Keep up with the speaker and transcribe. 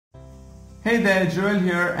Hey there, Joel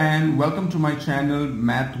here and welcome to my channel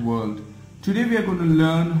Math World. Today we are going to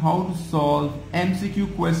learn how to solve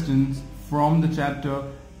MCQ questions from the chapter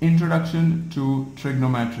Introduction to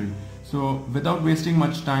Trigonometry. So without wasting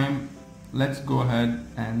much time, let's go ahead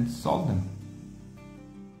and solve them.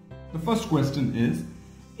 The first question is,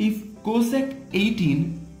 if cosec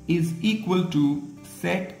 18 is equal to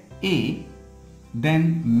sec A,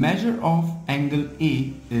 then measure of angle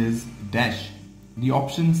A is dash. The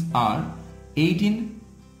options are 18,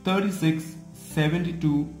 36,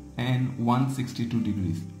 72 and 162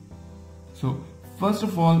 degrees. So first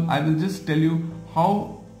of all, I will just tell you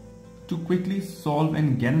how to quickly solve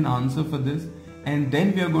and get an answer for this, and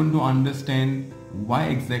then we are going to understand why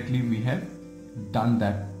exactly we have done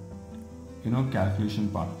that calculation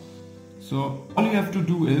part. So all you have to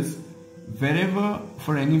do is, wherever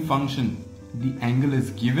for any function the angle is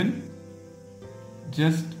given,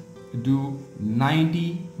 just do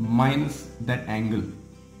 90 minus that angle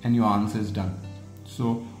and your answer is done.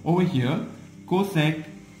 So over here cosec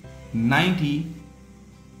 90,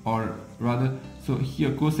 or rather, so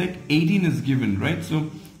here cosec 18 is given, right? So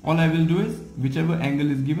all I will do is, whichever angle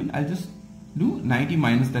is given, I'll just do 90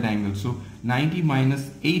 minus that angle. So 90 minus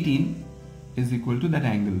 18 is equal to that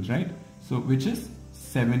angle, right? So which is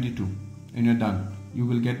 72, and you're done. You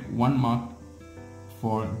will get 1 mark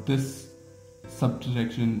for this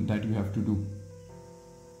subtraction that you have to do.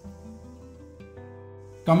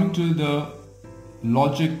 Coming to the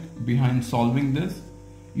logic behind solving this,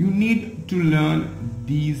 you need to learn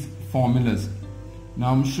these formulas.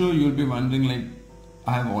 Now I'm sure you'll be wondering, like,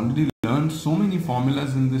 I have already learned so many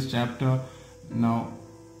formulas in this chapter, now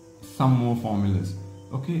some more formulas.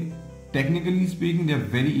 Okay, technically speaking, they're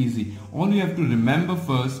very easy. All you have to remember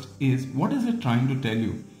first is, what is it trying to tell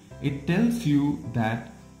you? It tells you that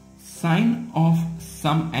sine of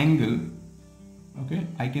some angle, okay,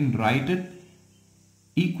 I can write it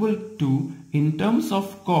equal to, in terms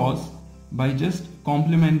of cos, by just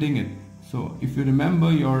complementing it. So if you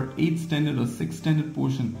remember your 8th standard or 6th standard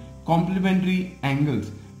portion, complementary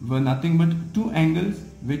angles were nothing but two angles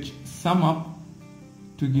which sum up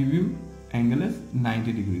to give you angle as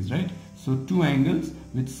 90 degrees, right? So two angles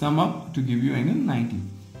which sum up to give you angle 90.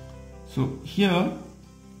 So here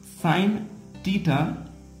sine theta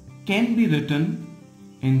can be written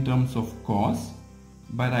in terms of cos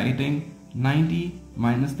by writing 90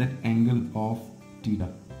 minus that angle of theta.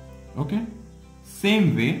 Okay,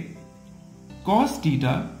 same way cos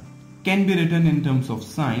theta can be written in terms of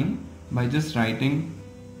sine by just writing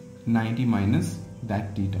 90 minus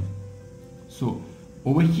that theta. So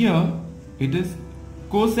over here it is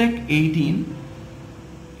cosec 18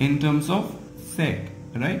 in terms of sec,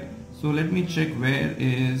 right? So let me check, where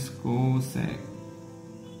is cosec.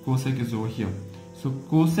 Cosec is over here. So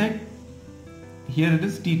cosec, here it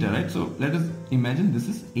is theta, right? So let us imagine this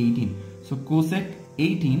is 18. So cosec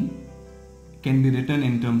 18 can be written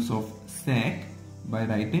in terms of sec by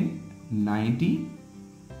writing 90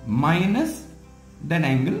 minus that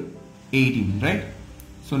angle 18, right?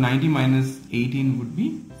 So 90 minus 18 would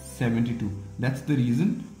be 72. That's the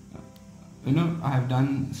reason I have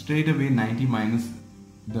done straight away 90 minus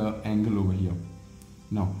the angle over here.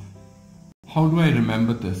 Now, how do I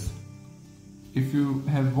remember this? If you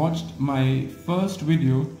have watched my first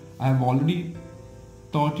video, I have already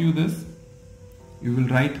taught you this. You will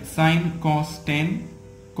write sine, cos, tan,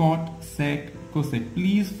 cot, sec, cosec.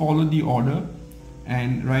 Please follow the order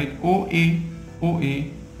and write OA,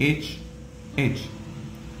 OA, H, H.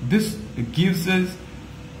 This gives us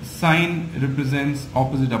sine represents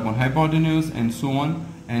opposite upon hypotenuse and so on,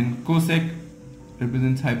 and cosec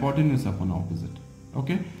represents hypotenuse upon opposite.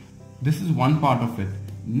 Okay, this is one part of it.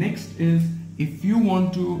 Next is, if you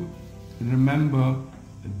want to remember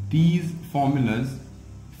these formulas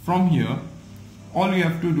from here, all you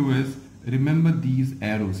have to do is remember these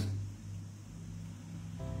arrows.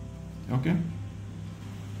 Okay,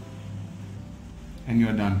 and you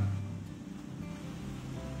are done.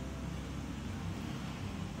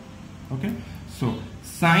 Okay, so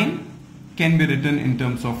sine can be written in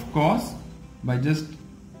terms of cos by just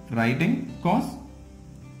writing cos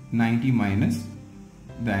 90 minus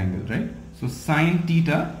the angle, right? So sine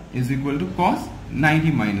theta is equal to cos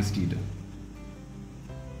 90 minus theta.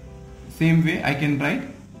 Same way I can write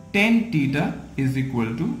tan theta is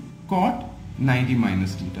equal to cot 90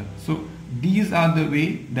 minus theta. So these are the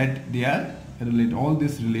way that they are related. All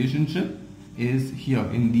this relationship is here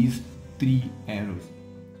in these three arrows.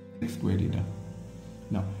 Square theta.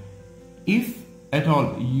 Now, if at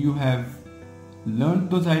all you have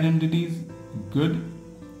learned those identities, good.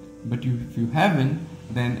 But if you haven't,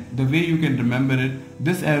 then the way you can remember it,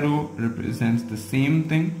 this arrow represents the same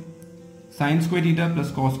thing, Sin square theta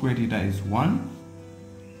plus cos square theta is 1.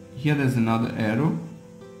 Here there's another arrow.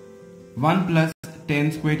 1 plus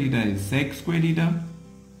tan square theta is sec square theta,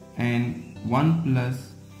 and 1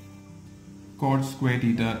 plus cot square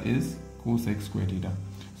theta is cosec square theta.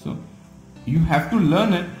 So you have to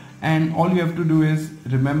learn it, and all you have to do is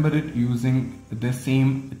remember it using the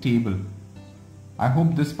same table. I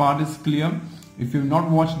hope this part is clear. If you've not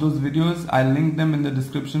watched those videos, I'll link them in the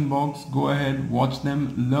description box. Go ahead, watch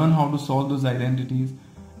them, learn how to solve those identities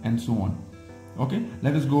and so on. Okay,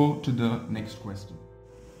 let us go to the next question.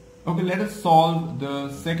 Okay, let us solve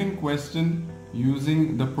the second question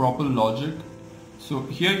using the proper logic. So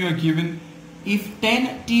here you are given, if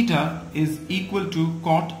tan theta is equal to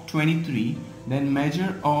cot 23, then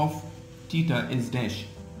measure of theta is dash.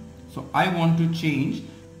 So I want to change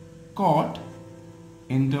cot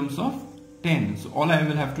in terms of tan. So all I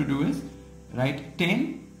will have to do is write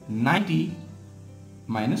tan 90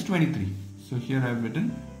 minus 23. So here I have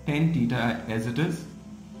written tan theta as it is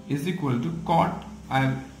equal to cot. I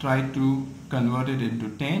have tried to convert it into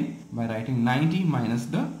tan by writing 90 minus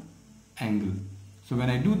the angle. So when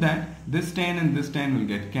I do that, this tan and this tan will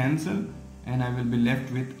get cancelled, and I will be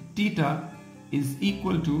left with theta is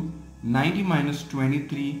equal to 90 minus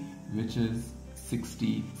 23, which is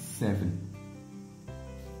 67.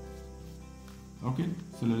 Okay,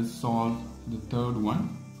 so let us solve the third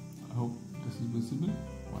one. I hope this is visible.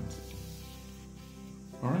 1 second.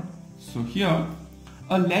 Alright, so here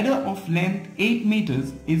a ladder of length 8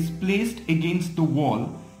 meters is placed against the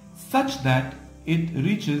wall such that it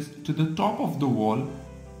reaches to the top of the wall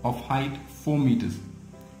of height 4 meters.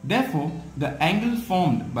 Therefore, the angle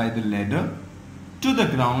formed by the ladder to the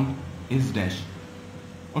ground is dash.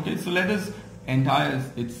 Okay, so let us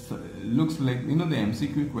looks like, the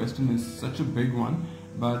MCQ question is such a big one,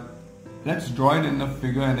 but let's draw it in a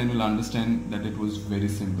figure and then you'll understand that it was very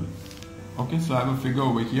simple. Okay, so I have a figure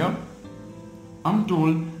over here. I'm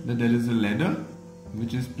told that there is a ladder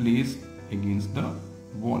which is placed against the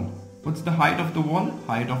wall. What's the height of the wall?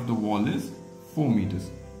 Height of the wall is 4 meters.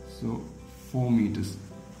 So 4 meters.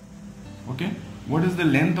 Okay, what is the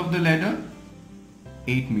length of the ladder?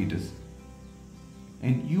 8 meters.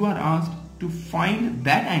 And you are asked to find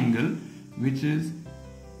that angle which is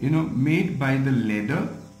made by the ladder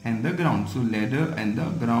and the ground. So ladder and the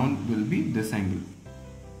ground will be this angle.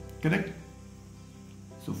 Correct?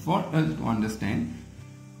 So for us to understand,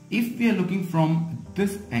 if we are looking from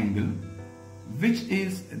this angle, which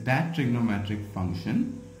is that trigonometric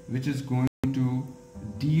function which is going to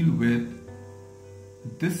deal with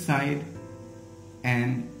this side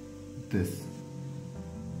and this,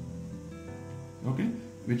 okay,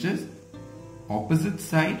 which is opposite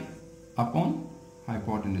side upon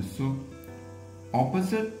hypotenuse. So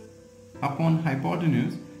opposite upon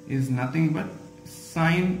hypotenuse is nothing but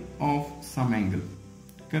sine of some angle.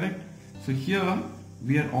 Correct? So here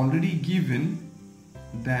we are already given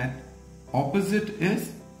that opposite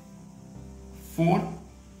is 4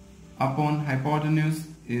 upon hypotenuse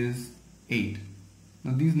is 8.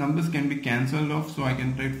 Now these numbers can be cancelled off, so I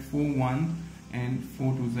can write 4 1 and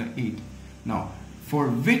 4 2 is 8. Now for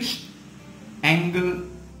which angle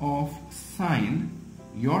of sine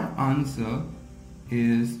your answer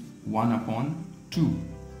is 1 upon 2.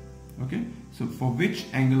 Okay, so for which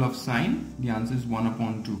angle of sine the answer is 1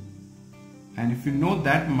 upon 2. And if you know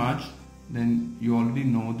that much, then you already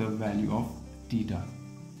know the value of theta.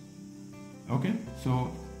 Okay,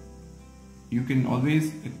 so you can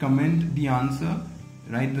always comment the answer,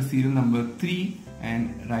 write the serial number 3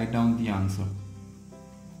 and write down the answer.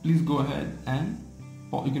 Please go ahead and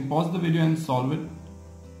you can pause the video and solve it.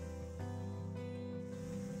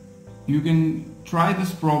 You can try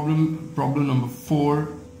this problem number 4.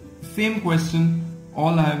 Same question.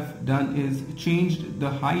 All I have done is changed the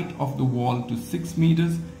height of the wall to 6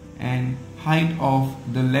 meters and height of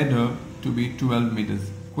the ladder to be 12 meters.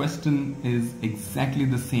 Question is exactly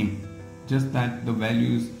the same, just that the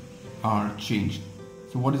values are changed.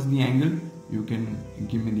 So what is the angle? You can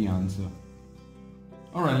give me the answer.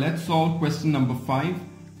 Alright, let's solve question number 5.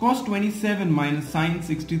 Cos 27 minus sin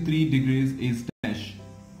 63 degrees is dash.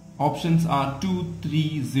 Options are 2,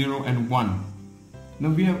 3, 0 and 1. Now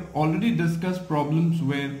we have already discussed problems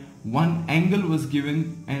where one angle was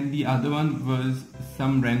given and the other one was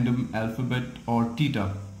some random alphabet or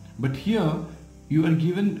theta. But here you are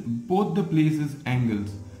given both the places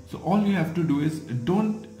angles. So all you have to do is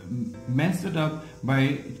don't mess it up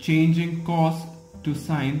by changing cos to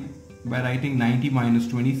sine by writing 90 minus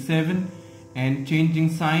 27 and changing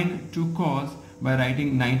sine to cos by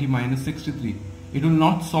writing 90 minus 63. It will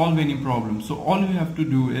not solve any problem. So all you have to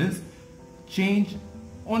do is change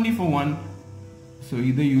only for one So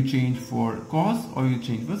either you change for cos or you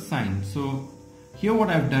change for sine. So here what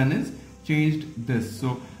I've done is changed this.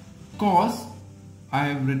 So cos I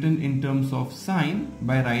have written in terms of sine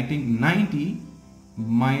by writing 90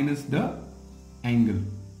 minus the angle.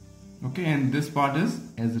 Okay, and this part is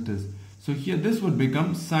as it is. So here this would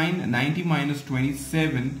become sine 90 minus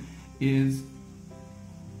 27 is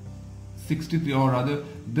 63, or rather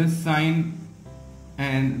this sine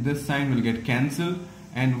and this sine will get cancelled,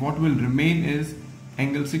 and what will remain is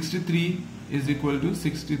angle 63 is equal to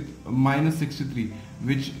 60 minus 63,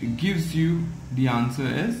 which gives you the answer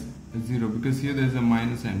as 0, because here there is a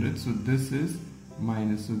minus 100. So this is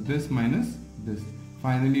minus, so this minus this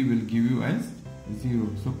finally will give you as 0.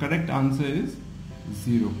 So correct answer is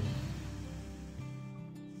 0.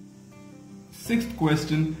 Sixth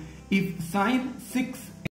question, if sine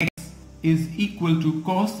 6x is equal to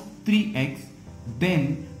cos 3x,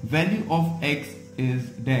 then value of x is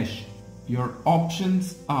dash. Your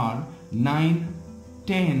options are 9,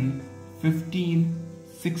 10, 15,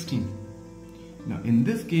 16. Now in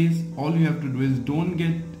this case, all you have to do is don't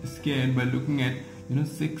get scared by looking at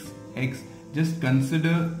 6x. Just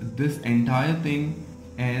consider this entire thing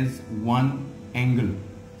as one angle.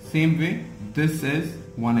 Same way, this is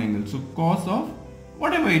one angle. So cos of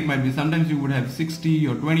whatever it might be. Sometimes you would have 60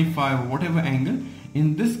 or 25 or whatever angle.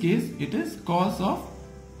 In this case, it is cos of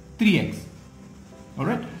 3x.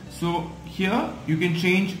 Alright. So here you can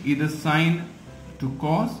change either sine to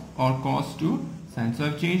cos or cos to sine. So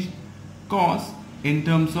I've changed cos in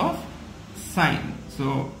terms of sine.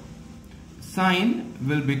 So sine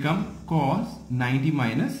will become cos 90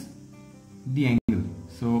 minus the angle.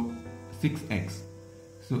 So 6x.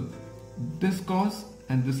 So this cos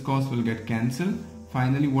and this cos will get cancelled.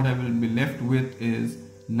 Finally what I will be left with is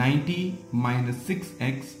 90 minus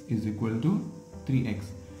 6x is equal to 3x.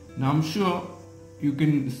 Now I'm sure you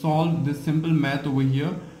can solve this simple math over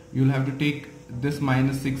here. You'll have to take this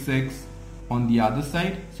minus 6x on the other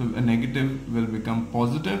side. So a negative will become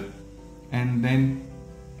positive, and then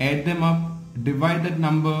add them up, divide that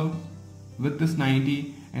number with this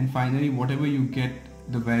 90, and finally whatever you get,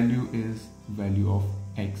 the value is value of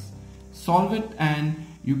x. Solve it and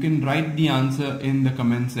you can write the answer in the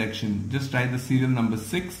comment section. Just write the serial number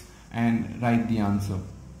 6 and write the answer,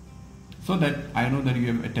 so that I know that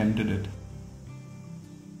you have attempted it.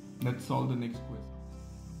 Let's solve the next question.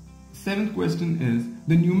 Seventh question is,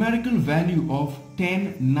 the numerical value of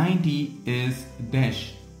 1090 is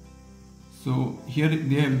dash. So here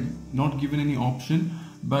they have not given any option,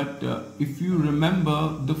 but if you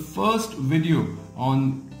remember the first video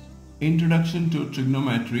on introduction to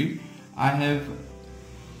trigonometry, I have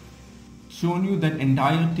shown you that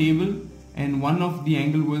entire table, and one of the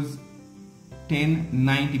angle was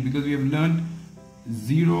 1090, because we have learned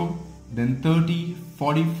 0, then 30,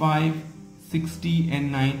 45, 60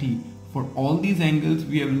 and 90. For all these angles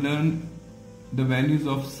we have learned the values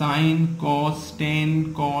of sine, cos,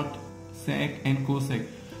 tan, cot, sec and cosec.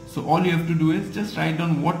 So all you have to do is just write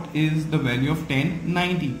down what is the value of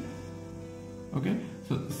 1090. Okay,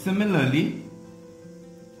 so similarly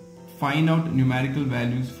find out numerical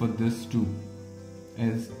values for this too,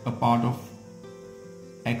 as a part of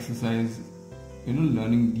exercise,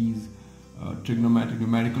 learning these trigonometric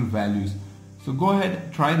numerical values. So go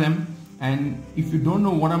ahead, try them, and if you don't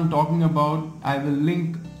know what I'm talking about, I will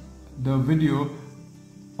link the video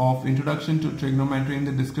of introduction to trigonometry in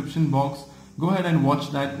the description box. Go ahead and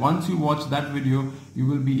watch that. Once you watch that video, you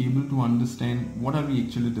will be able to understand what are we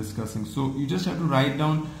actually discussing. So you just have to write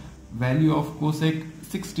down value of cosec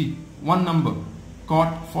 60, one number,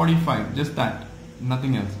 cot 45, just that,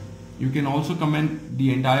 nothing else. You can also comment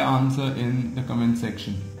the entire answer in the comment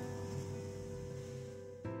section.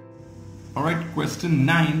 Alright, question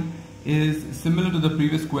 9 is similar to the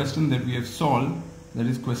previous question that we have solved, that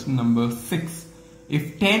is question number 6.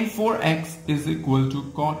 If tan 4x is equal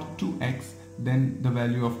to cot 2x, then the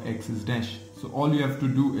value of x is dash. So all you have to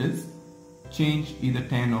do is change either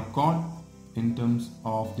tan or cot in terms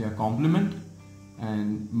of their complement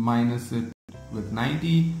and minus it with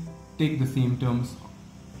 90, take the same terms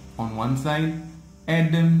on one side,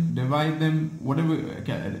 add them, divide them, whatever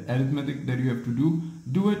arithmetic that you have to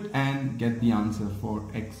do it and get the answer for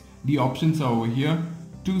x. The options are over here: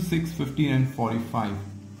 2, 6, 15 and 45.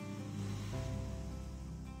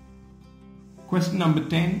 Question number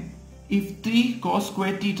 10. If 3 cos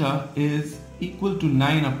square theta is equal to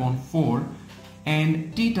 9 upon 4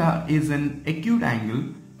 and theta is an acute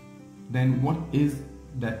angle, then what is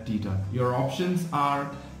that theta? Your options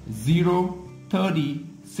are 0, 30,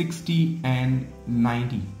 60 and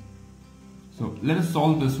 90. So let us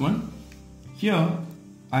solve this one. Here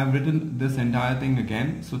I've written this entire thing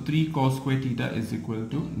again. So 3 cos square theta is equal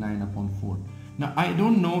to 9 upon 4. Now I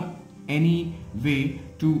don't know any way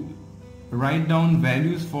to write down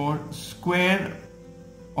values for square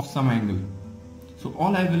of some angle. So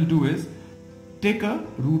all I will do is take a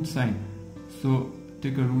root sign. So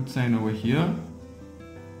take a root sign over here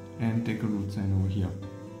and take a root sign over here.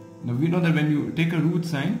 Now we know that when you take a root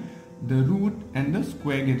sign, the root and the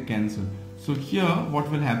square get cancelled. So here what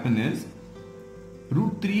will happen is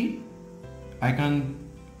root 3, I can't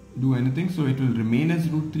do anything, so it will remain as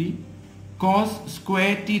root 3. Cos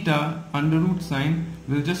square theta under root sign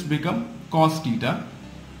will just become cos theta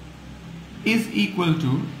is equal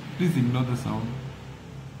to, please ignore the sound,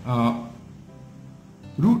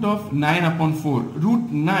 root of 9 upon 4. Root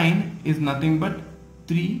 9 is nothing but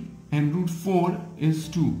 3 and root 4 is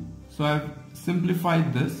 2. So I have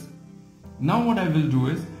simplified this. Now what I will do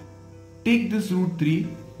is take this root 3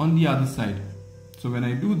 on the other side. So when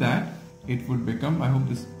I do that, it would become, I hope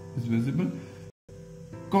this is visible,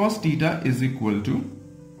 cos theta is equal to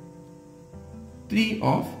 3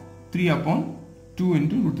 of 3 upon 2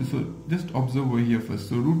 into root 3. So just observe over here first.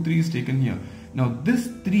 So root 3 is taken here. Now this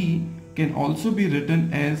 3 can also be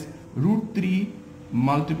written as root 3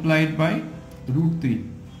 multiplied by root 3.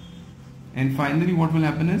 And finally what will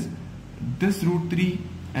happen is this root 3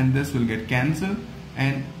 and this will get cancelled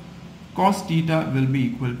and cos theta will be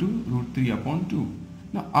equal to root 3 upon 2.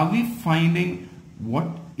 Now are we finding what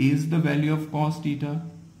is the value of cos theta?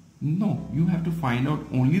 No, you have to find out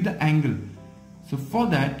only the angle. So for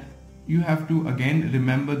that you have to again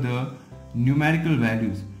remember the numerical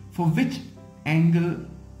values. For which angle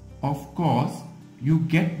of cos you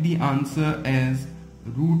get the answer as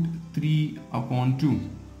root 3 upon 2.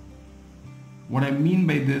 What I mean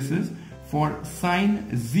by this is for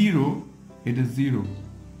sine 0 it is 0.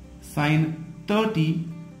 Sine 30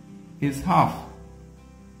 is half.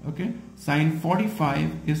 Okay, sine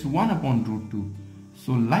 45 is 1 upon root 2.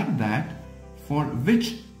 So like that, for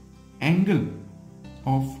which angle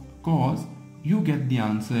of cos you get the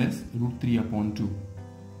answer as root 3 upon 2.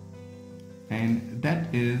 And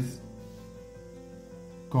that is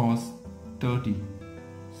cos 30.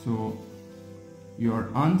 So your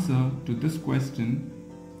answer to this question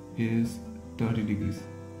is 30 degrees.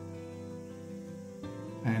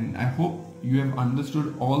 And I hope you have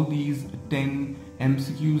understood all these 10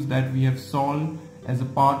 MCQs that we have solved as a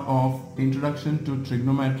part of Introduction to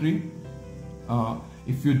Trigonometry.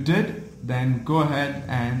 If you did, then go ahead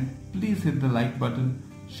and please hit the like button,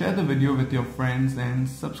 share the video with your friends and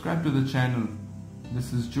subscribe to the channel.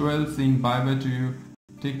 This is Joel saying bye bye to you.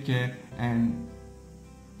 Take care and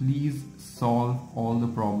please solve all the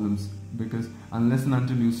problems, because unless and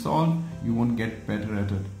until you solve, you won't get better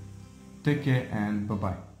at it. Take care and bye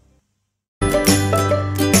bye.